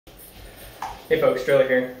Hey folks, Trailer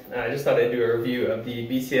here. I just thought I'd do a review of the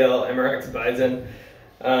BCL MRX Bison.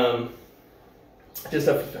 Just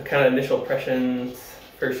a kind of initial impressions,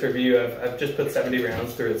 first review. I've just put 70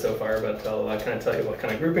 rounds through it so far, but I'll kind of tell you what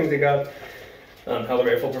kind of groupings it got, how the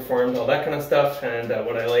rifle performed, all that kind of stuff, and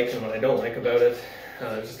what I like and what I don't like about it.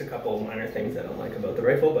 Just a couple of minor things I don't like about the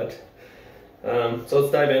rifle, but so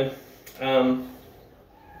let's dive in.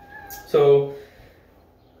 So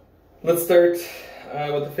let's start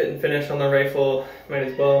with the fit and finish on the rifle. Might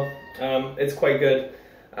as well. It's quite good.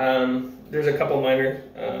 There's a couple minor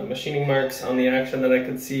machining marks on the action that I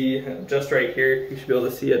could see just right here. You should be able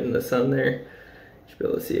to see it in the sun there. You should be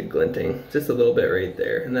able to see it glinting just a little bit right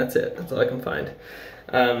there, and that's it. That's all I can find.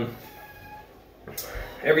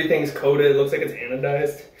 Everything's coated. It looks like it's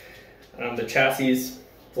anodized. The chassis is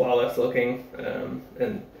flawless looking,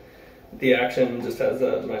 and the action just has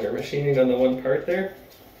a minor machining on the one part there.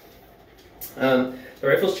 The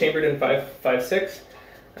rifle's chambered in 5.56.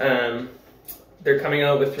 They're coming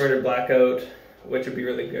out with 300 blackout, which would be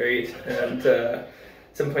really great, and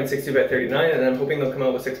 7.62 by 39, and I'm hoping they'll come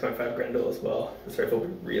out with 6.5 Grendel as well. This rifle will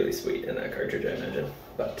be really sweet in that cartridge, I imagine.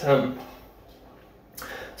 But so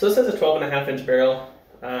this has a 12.5-inch barrel.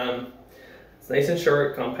 It's nice and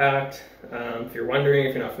short, compact. If you're wondering,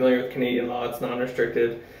 if you're not familiar with Canadian law, it's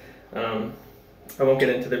non-restricted. I won't get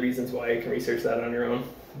into the reasons why. You can research that on your own.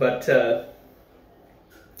 But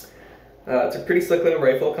it's a pretty slick little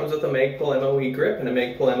rifle. It comes with a Magpul MOE grip and a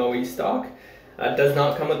Magpul MOE stock. It does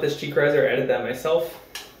not come with this cheek riser. I added that myself.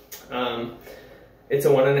 It's a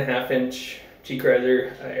 1.5-inch cheek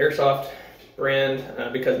riser, airsoft brand,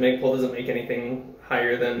 because Magpul doesn't make anything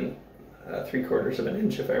higher than 3/4 of an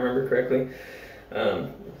inch, if I remember correctly.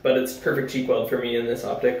 But it's perfect cheek weld for me in this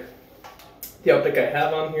optic. The optic I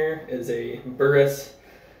have on here is a Burris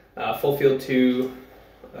full field 2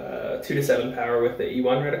 to 7 power with the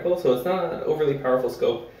E1 reticle, so it's not an overly powerful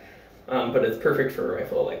scope, but it's perfect for a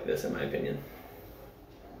rifle like this in my opinion.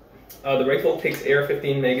 The rifle takes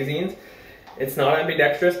AR-15 magazines. It's not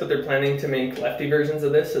ambidextrous, but they're planning to make lefty versions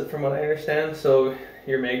of this from what I understand, so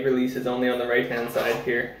your mag release is only on the right hand side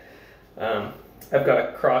here. I've got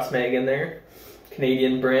a cross mag in there.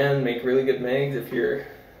 Canadian brand, make really good mags. If you're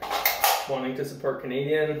wanting to support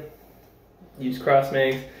Canadian, use cross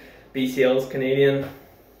mags. BCL is Canadian.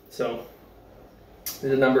 So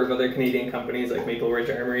there's a number of other Canadian companies like Maple Ridge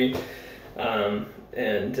Armory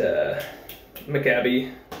and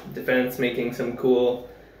McAbee Defense making some cool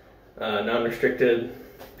non-restricted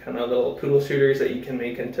kind of little poodle shooters that you can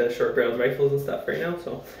make into short-barreled rifles and stuff right now.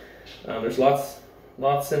 So there's lots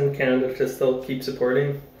in Canada to still keep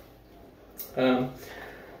supporting. Let's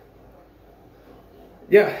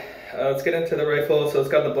get into the rifle. So it's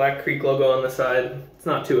got the Black Creek logo on the side. It's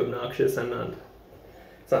not too obnoxious.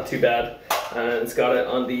 It's not too bad. It's got it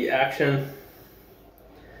on the action,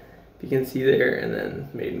 if you can see there, and then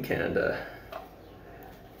made in Canada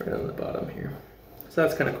right on the bottom here. So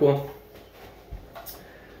that's kind of cool.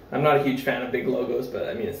 I'm not a huge fan of big logos, but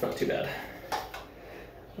I mean, it's not too bad.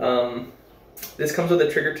 This comes with a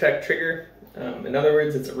Trigger Tech trigger. In other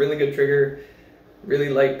words, it's a really good trigger, really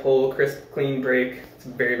light pull, crisp, clean break. It's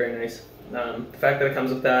very, very nice. The fact that it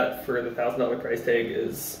comes with that for the $1,000 price tag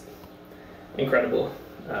is incredible,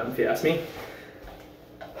 if you ask me.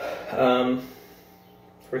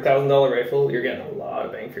 For a $1,000 rifle, you're getting a lot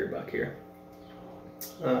of bang for your buck here.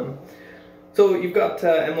 So you've got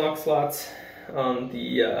M-lock slots on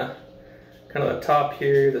the kind of the top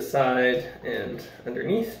here, the side, and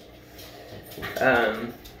underneath.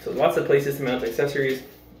 So lots of places to mount accessories.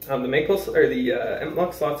 The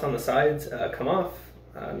M-lock slots on the sides come off.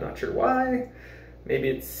 I'm not sure why. Maybe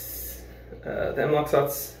it's the M-lock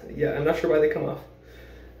slots. Yeah, I'm not sure why they come off.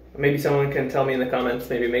 Maybe someone can tell me in the comments.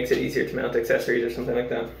 Maybe it makes it easier to mount accessories or something like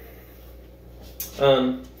that.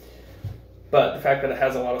 But the fact that it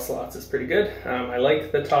has a lot of slots is pretty good. I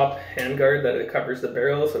like the top handguard that it covers the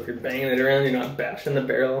barrel, so if you're banging it around, you're not bashing the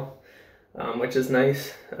barrel, which is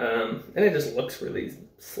nice. And it just looks really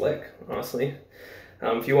slick, honestly.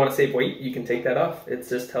 If you want to save weight, you can take that off. It's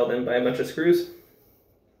just held in by a bunch of screws.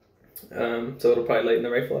 So it'll probably lighten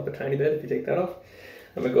the rifle up a tiny bit if you take that off.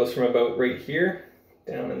 It goes from about right here,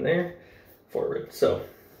 down in there, forward. So,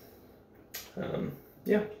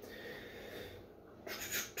 yeah.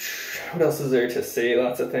 What else is there to say?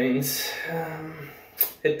 Lots of things.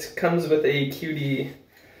 It comes with a QD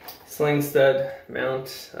sling stud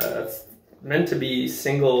mount. It's meant to be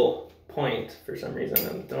single point for some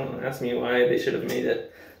reason. Don't ask me why. They should have made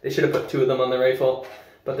it. They should have put 2 of them on the rifle,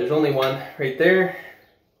 but there's only one right there.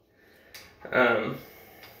 No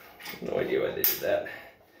idea why they did that.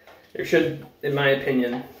 There should, in my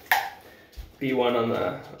opinion, be one on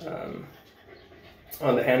the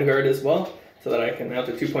on the handguard as well, so that I can mount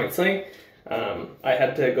a 2-point sling. I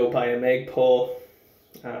had to go buy a Magpul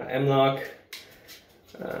M-Lock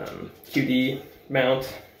QD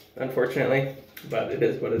mount, unfortunately, but it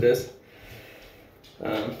is what it is.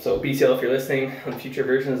 So BCL, if you're listening on future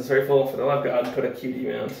versions of this rifle, for the love of God, put a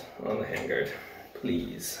QD mount on the handguard,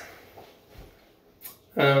 please.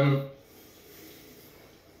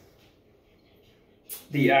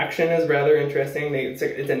 The action is rather interesting. It's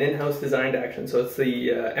an in-house designed action, so it's the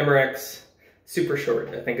MRX Super Short,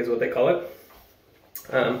 I think is what they call it.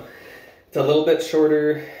 It's a little bit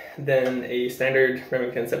shorter than a standard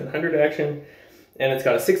Remington 700 action, and it's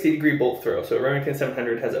got a 60-degree bolt throw. So a Remington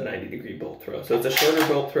 700 has a 90-degree bolt throw. So it's a shorter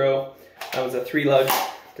bolt throw. That was a 3-lug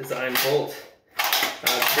design bolt.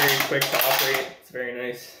 It's very quick to operate. It's very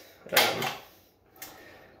nice.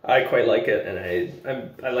 I quite like it, and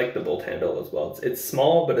I like the bolt handle as well. It's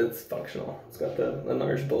small, but it's functional. It's got the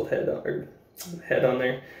large bolt head on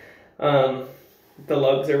there. The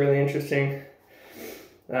lugs are really interesting,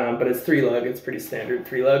 but it's 3-lug. It's pretty standard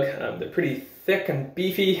 3-lug. They're pretty thick and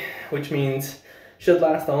beefy, which means should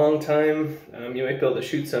last a long time. You might be able to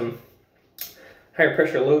shoot some higher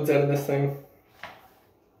pressure loads out of this thing.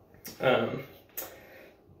 I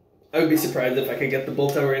would be surprised if I could get the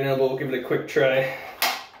bolt out right now, but we'll give it a quick try.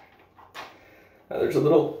 There's a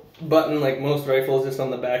little button, like most rifles, just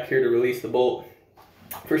on the back here to release the bolt.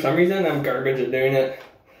 For some reason, I'm garbage at doing it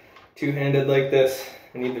two-handed like this.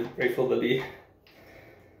 I need the rifle to be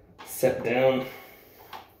set down.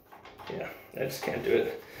 Yeah, I just can't do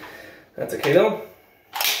it. That's okay though.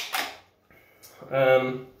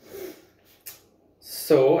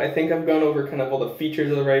 So I think I've gone over kind of all the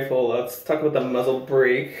features of the rifle. Let's talk about the muzzle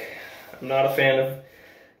brake. I'm not a fan of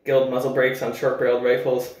Guild muzzle brakes on short-barreled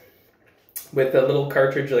rifles. With a little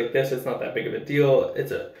cartridge like this, it's not that big of a deal.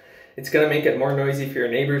 It's gonna make it more noisy for your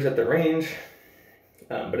neighbors at the range,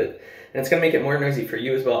 and it's gonna make it more noisy for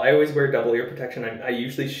you as well. I always wear double ear protection. I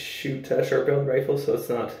usually shoot short-barreled rifles, so it's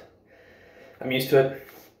not. I'm used to it.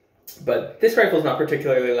 But this rifle is not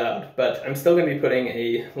particularly loud. But I'm still gonna be putting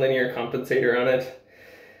a linear compensator on it,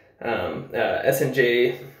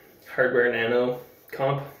 S&J Hardware Nano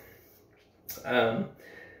comp.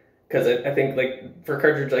 Because I think, like, for a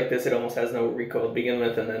cartridge like this, it almost has no recoil to begin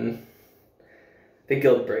with, and then the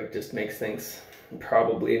Guild brake just makes things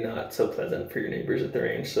probably not so pleasant for your neighbors at the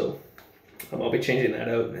range. So I'll be changing that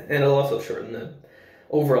out, and it'll also shorten the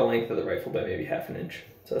overall length of the rifle by maybe ½ inch.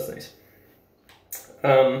 So that's nice.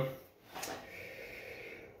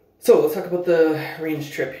 So let's talk about the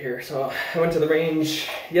range trip here. So I went to the range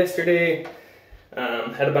yesterday,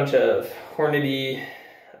 had a bunch of Hornady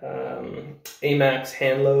AMAX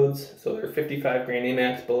hand loads, so they're 55 grain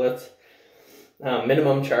AMAX bullets,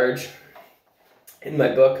 minimum charge. In my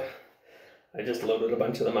book, I just loaded a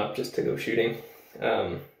bunch of them up just to go shooting.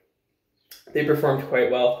 They performed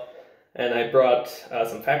quite well, and I brought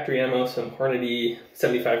some factory ammo, some Hornady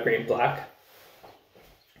 75 grain black.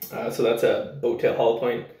 So that's a boat tail hollow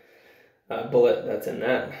point bullet that's in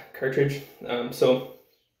that cartridge.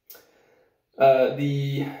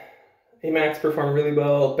 The AMAX performed really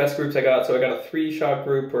well. Best groups I got, so I got a 3-shot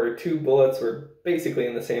group where 2 bullets were basically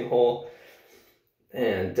in the same hole,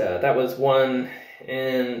 and that was 1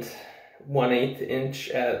 1/8 inch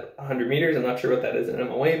at 100 meters. I'm not sure what that is in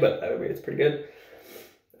MOA, but either way it's pretty good.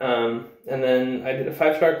 And then I did a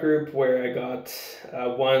 5-shot group where I got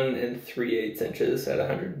 1 3/8 inches at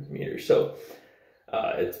 100 meters. So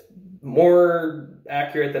it's more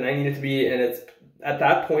accurate than I need it to be, and it's at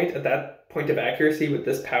that point of accuracy with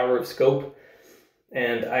this power of scope,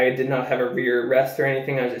 and I did not have a rear rest or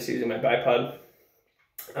anything. I was just using my bipod.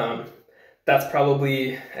 That's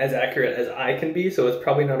probably as accurate as I can be, so it's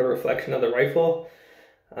probably not a reflection of the rifle.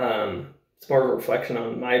 It's more of a reflection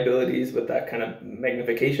on my abilities with that kind of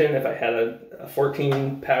magnification. If I had a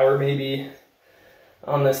 14 power maybe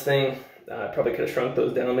on this thing, I probably could have shrunk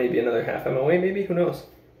those down maybe another ½ MOA, maybe, who knows.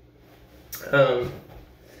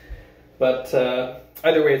 But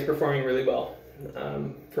either way, it's performing really well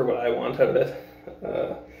for what I want out of it.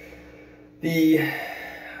 The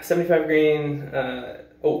 75 grain,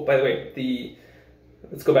 oh, by the way,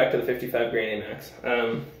 let's go back to the 55 grain AMAX.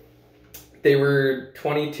 They were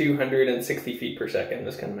 2,260 feet per second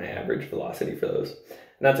was kind of my average velocity for those.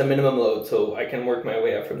 And that's a minimum load, so I can work my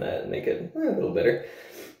way up from that and make it a little better.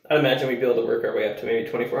 I'd imagine we'd be able to work our way up to maybe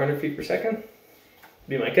 2,400 feet per second,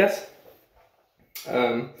 be my guess.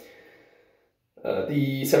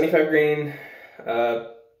 The 75 grain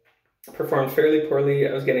performed fairly poorly.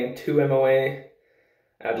 I was getting 2 MOA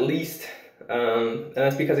at least, and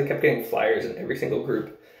that's because I kept getting flyers in every single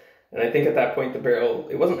group. And I think at that point the barrel,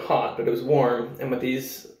 it wasn't hot, but it was warm, and with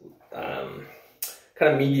these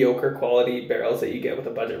kind of mediocre quality barrels that you get with a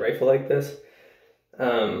budget rifle like this,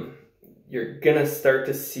 you're gonna start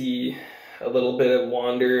to see a little bit of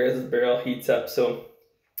wander as the barrel heats up. So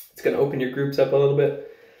it's gonna open your groups up a little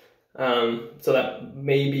bit. So that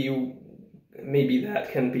maybe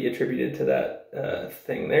that can be attributed to that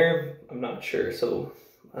thing there. I'm not sure. So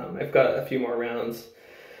I've got a few more rounds.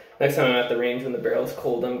 Next time I'm at the range when the barrel's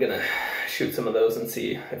cold, I'm gonna shoot some of those and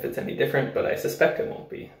see if it's any different, but I suspect it won't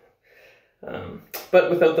be. But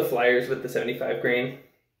without the flyers with the 75 grain,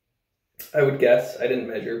 I would guess, I didn't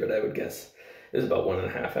measure, but I would guess it was about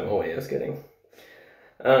 1.5 MOA I was getting.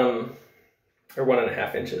 Or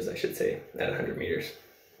 1.5 inches, I should say, at 100 meters.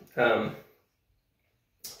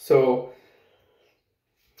 So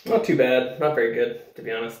not too bad, not very good, to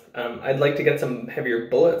be honest. I'd like to get some heavier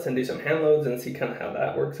bullets and do some hand loads and see kind of how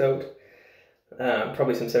that works out.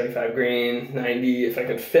 Probably some 75 grain, 90. If I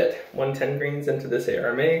could fit 110 grains into this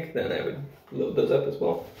AR mag, then I would load those up as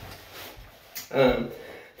well.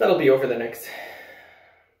 That'll be over the next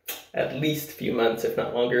at least few months, if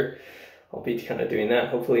not longer. I'll be kind of doing that,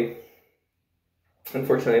 hopefully.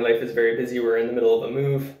 Unfortunately, life is very busy. We're in the middle of a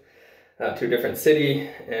move to a different city,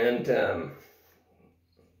 and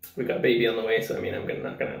we've got a baby on the way, so I mean, I'm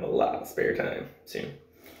not gonna have a lot of spare time soon.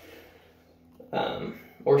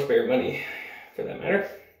 Or spare money, for that matter.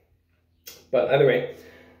 But either way,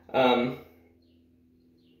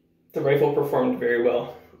 the rifle performed very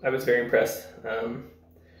well. I was very impressed.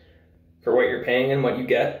 For what you're paying and what you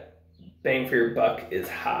get, bang for your buck is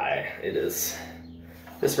high. It is.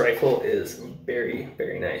 This rifle is very,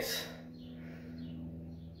 very nice.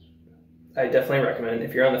 I definitely recommend,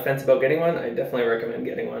 if you're on the fence about getting one, I definitely recommend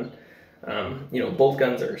getting one. You know, bolt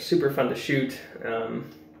guns are super fun to shoot.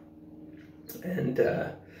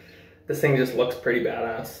 This thing just looks pretty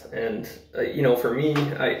badass. And you know, for me,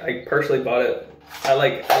 I partially bought it. I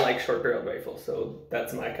like short barreled rifles, so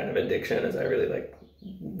that's my kind of addiction, is I really like,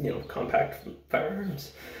 you know, compact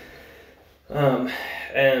firearms.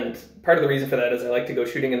 And part of the reason for that is I like to go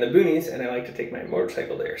shooting in the boonies, and I like to take my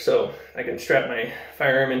motorcycle there. So I can strap my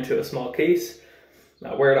firearm into a small case,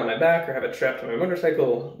 wear it on my back, or have it strapped to my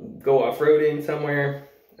motorcycle, go off-roading somewhere,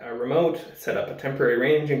 remote, set up a temporary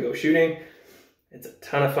range and go shooting. It's a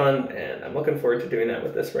ton of fun, and I'm looking forward to doing that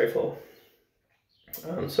with this rifle.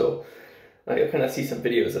 So you'll kind of see some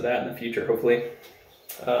videos of that in the future, hopefully.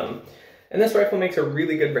 And this rifle makes a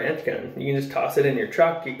really good branch gun. You can just toss it in your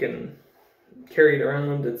truck, you can carry it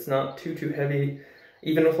around. It's not too heavy.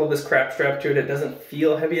 Even with all this crap strapped to it, it doesn't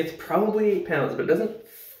feel heavy. It's probably 8 pounds, but it doesn't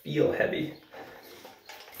feel heavy.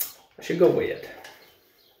 I should go weigh it,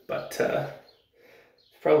 but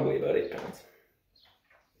it's probably about 8 pounds.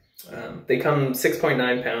 They come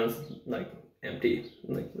 6.9 pounds, like empty,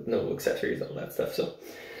 like with no accessories, all that stuff. So,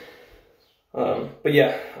 but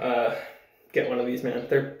yeah, get one of these, man.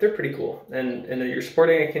 They're pretty cool, and you're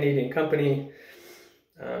supporting a Canadian company.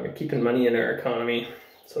 You're keeping money in our economy,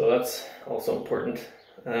 so that's also important.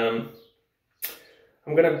 I'm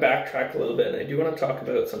gonna backtrack a little bit, and I do want to talk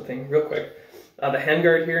about something real quick. The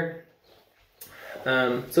handguard here,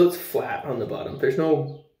 so it's flat on the bottom. There's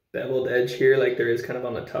no beveled edge here like there is kind of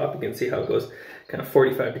on the top. You can see how it goes kind of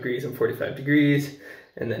 45 degrees and 45 degrees,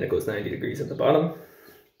 and then it goes 90 degrees at the bottom.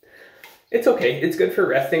 It's okay. It's good for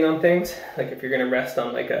resting on things. Like if you're gonna rest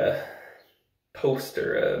on like a post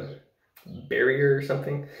or a barrier or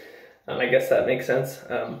something, I guess that makes sense.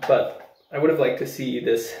 But I would have liked to see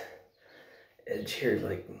this edge here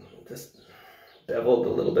like just beveled a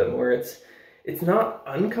little bit more. It's not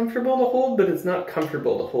uncomfortable to hold, but it's not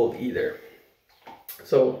comfortable to hold either.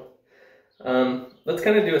 So let's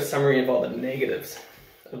kind of do a summary of all the negatives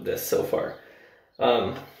of this so far.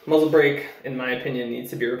 Muzzle brake, in my opinion, needs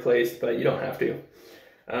to be replaced, but you don't have to.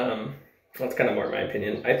 That's kind of more my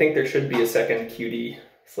opinion. I think there should be a second QD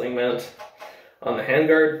sling mount on the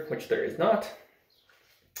handguard, which there is not.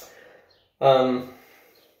 And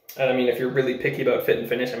I mean, if you're really picky about fit and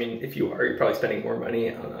finish, I mean, if you are, you're probably spending more money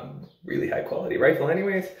on a really high quality rifle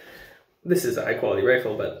anyways. This is a high quality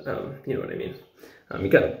rifle, but you know what I mean. You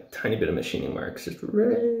got a tiny bit of machining marks just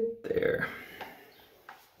right there.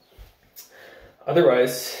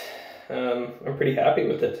 Otherwise, I'm pretty happy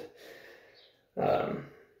with it.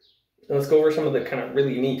 Let's go over some of the kind of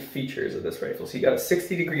really neat features of this rifle. So you got a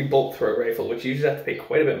 60-degree bolt throw rifle, which you usually have to pay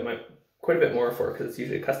quite a bit more for because it's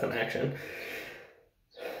usually a custom action.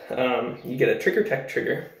 You get a Trigger Tech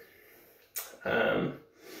trigger.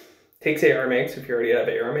 Takes AR mags. If you already have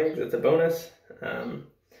AR mags, that's a bonus.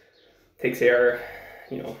 Takes AR,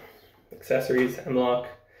 you know, accessories, M-lock.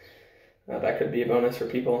 That could be a bonus for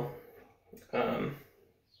people.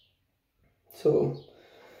 So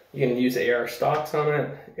you can use AR stocks on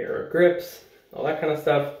it, AR grips, all that kind of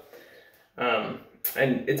stuff.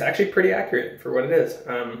 And it's actually pretty accurate for what it is.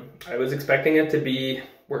 I was expecting it to be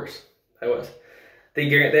worse. I was. They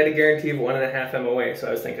had a guarantee of 1.5 MOA, so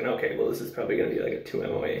I was thinking, okay, well, this is probably going to be like a 2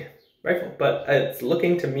 MOA rifle. But it's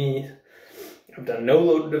looking to me, I've done no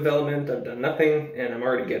load development, I've done nothing, and I'm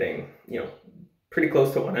already getting, pretty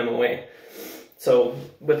close to 1 MOA. So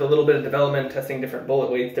with a little bit of development, testing different bullet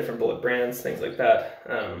weights, different bullet brands, things like that,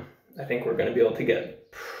 I think we're going to be able to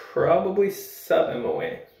get probably sub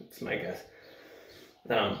MOA. That's my guess.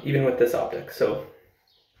 Even with this optic, so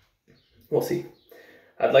we'll see.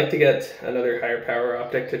 I'd like to get another higher power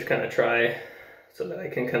optic to kind of try, so that I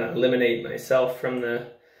can kind of eliminate myself from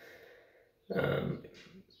the,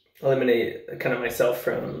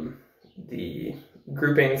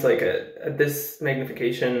 groupings. Like at this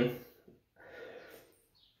magnification,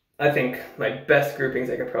 I think my best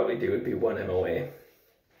groupings I could probably do would be 1 MOA.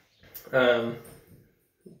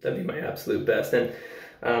 That'd be my absolute best. And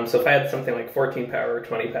so if I had something like 14 power or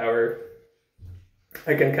 20 power,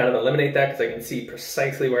 I can kind of eliminate that because I can see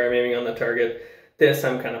precisely where I'm aiming on the target. This,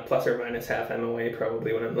 I'm kind of plus or minus half MOA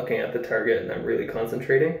probably when I'm looking at the target and I'm really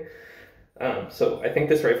concentrating. So I think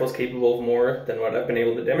this rifle is capable of more than what I've been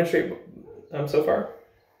able to demonstrate so far,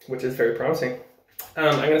 which is very promising.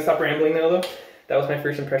 I'm going to stop rambling now though. That was my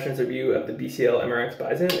first impressions review of the BCL MRX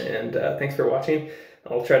Bison, and thanks for watching.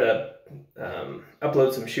 I'll try to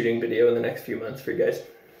upload some shooting video in the next few months for you guys.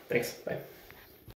 Thanks, bye.